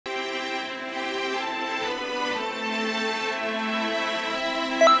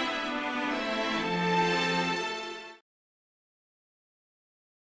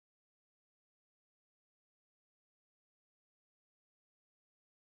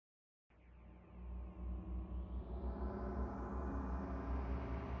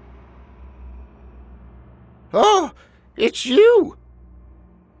Oh, it's you!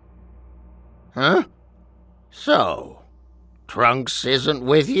 Huh? So, Trunks isn't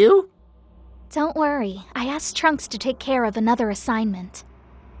with you? Don't worry, I asked Trunks to take care of another assignment.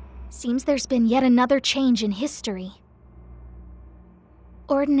 Seems there's been yet another change in history.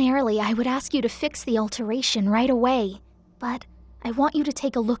 Ordinarily, I would ask you to fix the alteration right away, but I want you to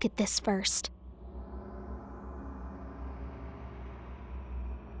take a look at this first.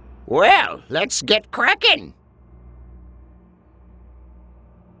 Well, let's get cracking!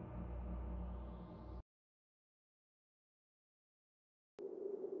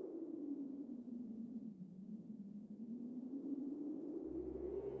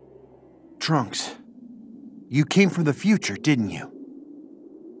 Trunks, you came from the future, didn't you?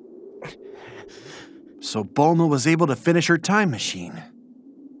 So Bulma was able to finish her time machine.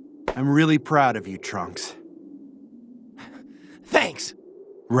 I'm really proud of you, Trunks. Thanks!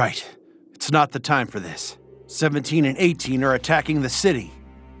 Right. It's not the time for this. 17 and 18 are attacking the city.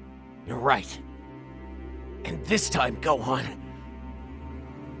 You're right. And this time, Gohan...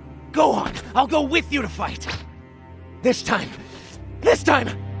 Gohan, I'll go with you to fight! This time,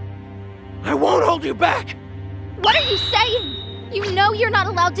 I won't hold you back! What are you saying? You know you're not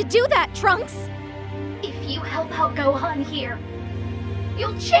allowed to do that, Trunks! If you help out Gohan here,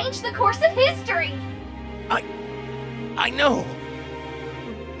 you'll change the course of history! I know,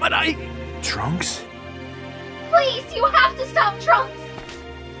 but Trunks? Please, you have to stop Trunks!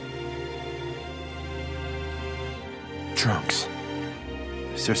 Trunks,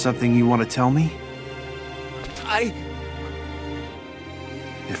 is there something you want to tell me?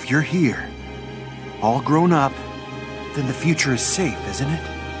 If you're here, all grown up, then the future is safe, isn't it?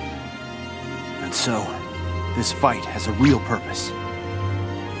 And so, this fight has a real purpose.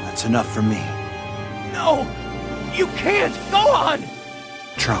 That's enough for me. No! You can't! Gohan!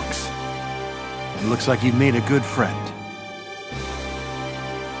 Trunks, it looks like you've made a good friend.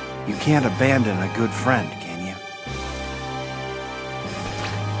 You can't abandon a good friend, can you?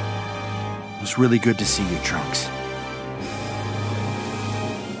 It was really good to see you, Trunks.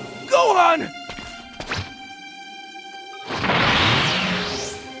 Gohan!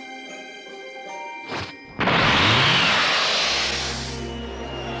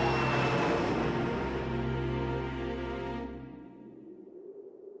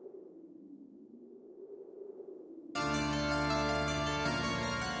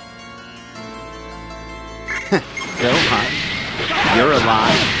 Gohan, you're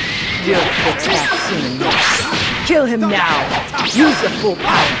alive? You'll fix that soon. Kill him now! Use your full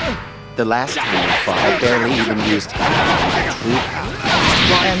power! The last time you fought, I barely even used half my true power.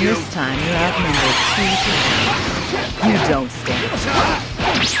 And this time you're outnumbered 2 to 1. You don't stand a chance.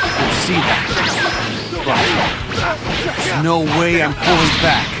 I see that. But there's no way I'm pulling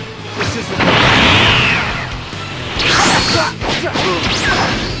back.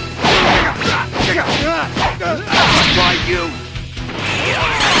 Why you?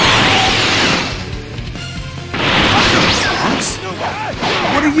 Trunks?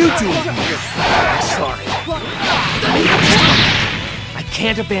 What are you doing here? I'm sorry. I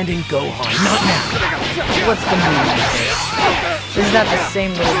can't abandon Gohan, not now. What's the meaning of this? Is that the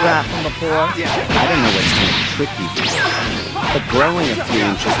same little graph from before? I don't know what's going to trick you for, but growing a few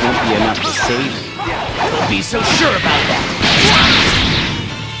inches won't be enough to save you. Don't be so sure about that.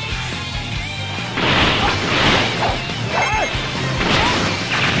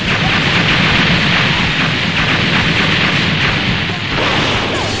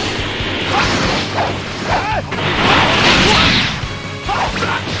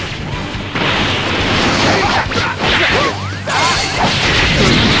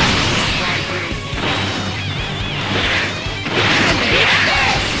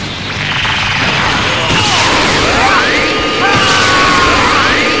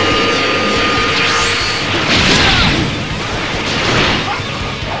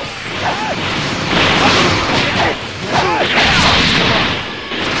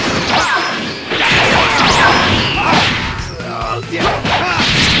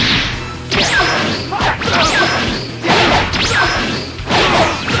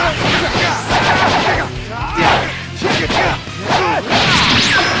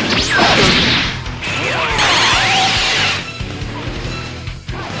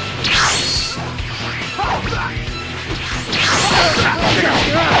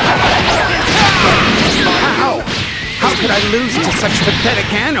 How could I lose to such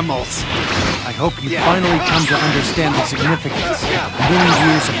pathetic animals? I hope you finally come to understand the significance of many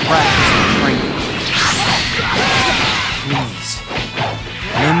years of practice and training. Please,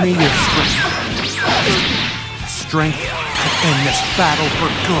 lend me your strength. The strength to end this battle for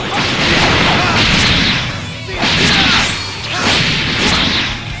good.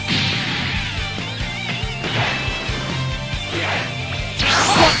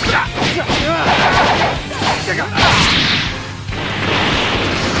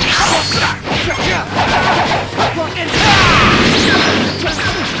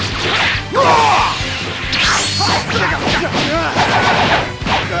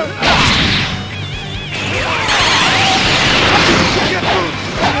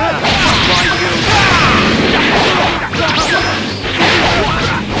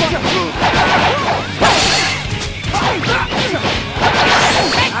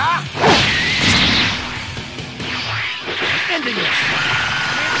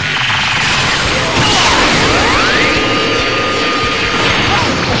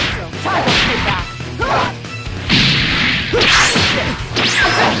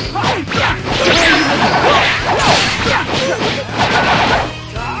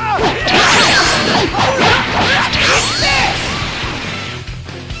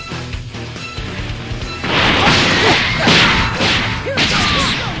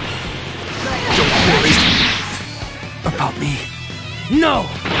 No!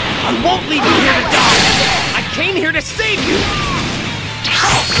 I won't leave you here to die! I came here to save you!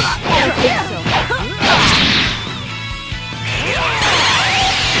 I think so.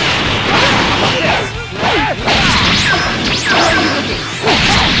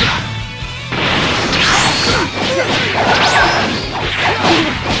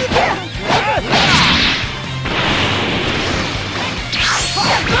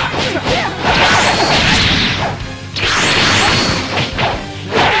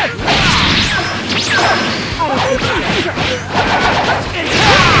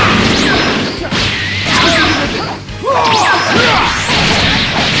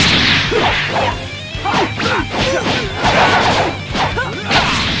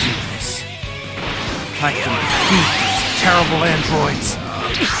 I can beat these terrible androids.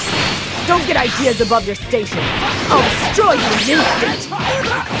 Don't get ideas above your station. I'll destroy you in an instant.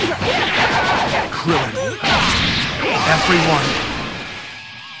 Krillin. Everyone.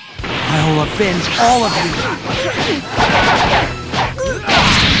 I'll avenge all of you.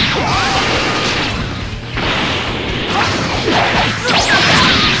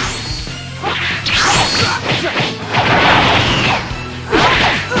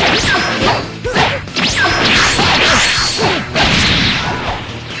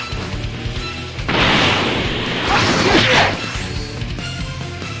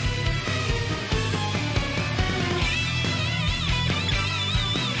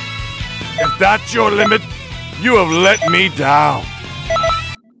 If that's your limit, you have let me down.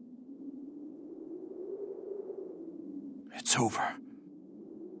 It's over.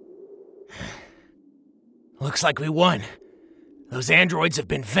 Looks like we won. Those androids have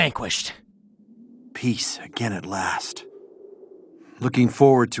been vanquished. Peace again at last. Looking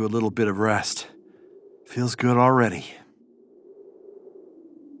forward to a little bit of rest. Feels good already.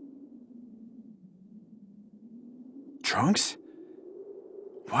 Trunks?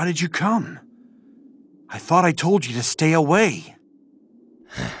 Why did you come? I thought I told you to stay away.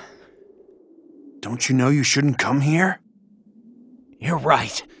 Don't you know you shouldn't come here? You're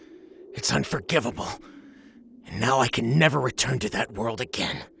right. It's unforgivable. And now I can never return to that world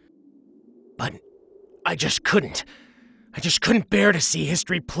again. But I just couldn't. I just couldn't bear to see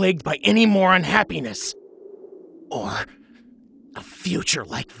history plagued by any more unhappiness. Or a future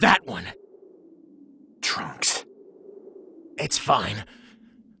like that one. Trunks. It's fine.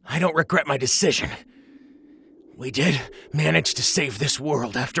 I don't regret my decision. We did manage to save this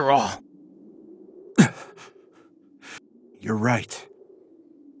world after all. You're right.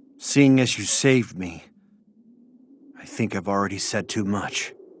 Seeing as you saved me, I think I've already said too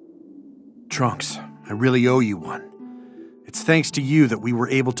much. Trunks, I really owe you one. It's thanks to you that we were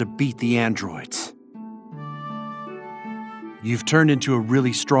able to beat the androids. You've turned into a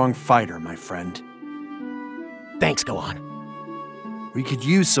really strong fighter, my friend. Thanks, Gohan. We could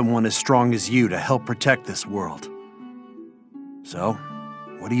use someone as strong as you to help protect this world. So,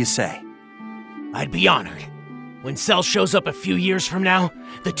 what do you say? I'd be honored. When Cell shows up a few years from now,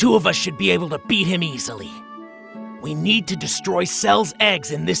 the two of us should be able to beat him easily. We need to destroy Cell's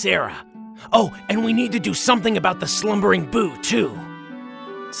eggs in this era. Oh, and we need to do something about the slumbering Boo, too.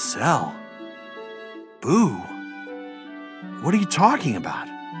 Cell? Boo? What are you talking about?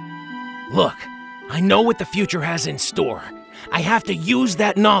 Look, I know what the future has in store. I have to use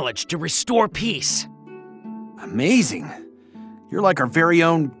that knowledge to restore peace. Amazing. You're like our very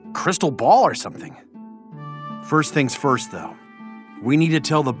own crystal ball or something. First things first, though. We need to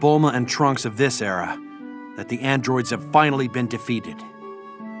tell the Bulma and Trunks of this era that the androids have finally been defeated.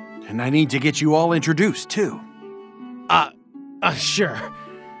 And I need to get you all introduced, too. Sure.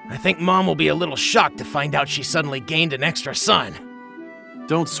 I think Mom will be a little shocked to find out she suddenly gained an extra son.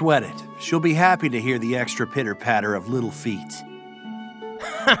 Don't sweat it. She'll be happy to hear the extra pitter-patter of little feet.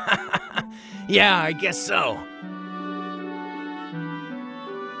 Yeah, I guess so.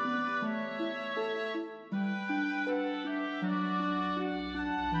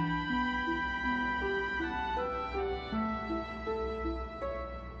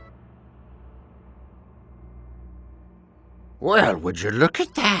 Well, would you look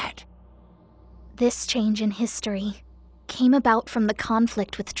at that? This change in history came about from the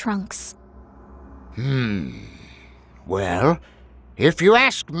conflict with Trunks. Well, if you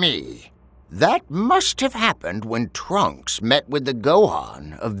ask me, that must have happened when Trunks met with the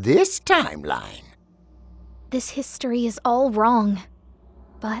Gohan of this timeline. This history is all wrong,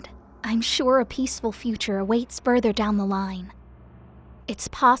 but I'm sure a peaceful future awaits further down the line. It's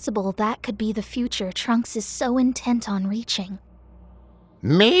possible that could be the future Trunks is so intent on reaching.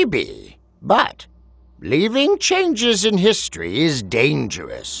 Maybe, but leaving changes in history is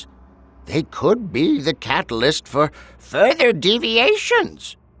dangerous. they could be the catalyst for further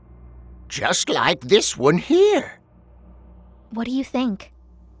deviations. Just like this one here. What do you think?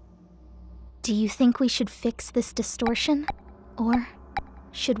 Do you think we should fix this distortion? Or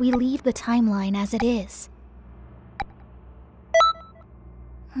should we leave the timeline as it is?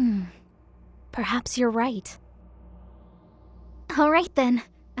 Perhaps you're right. Alright then,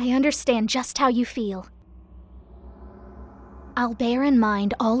 I understand just how you feel. I'll bear in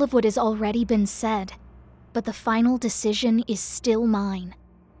mind all of what has already been said, but the final decision is still mine.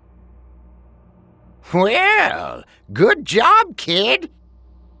 Well, good job, kid.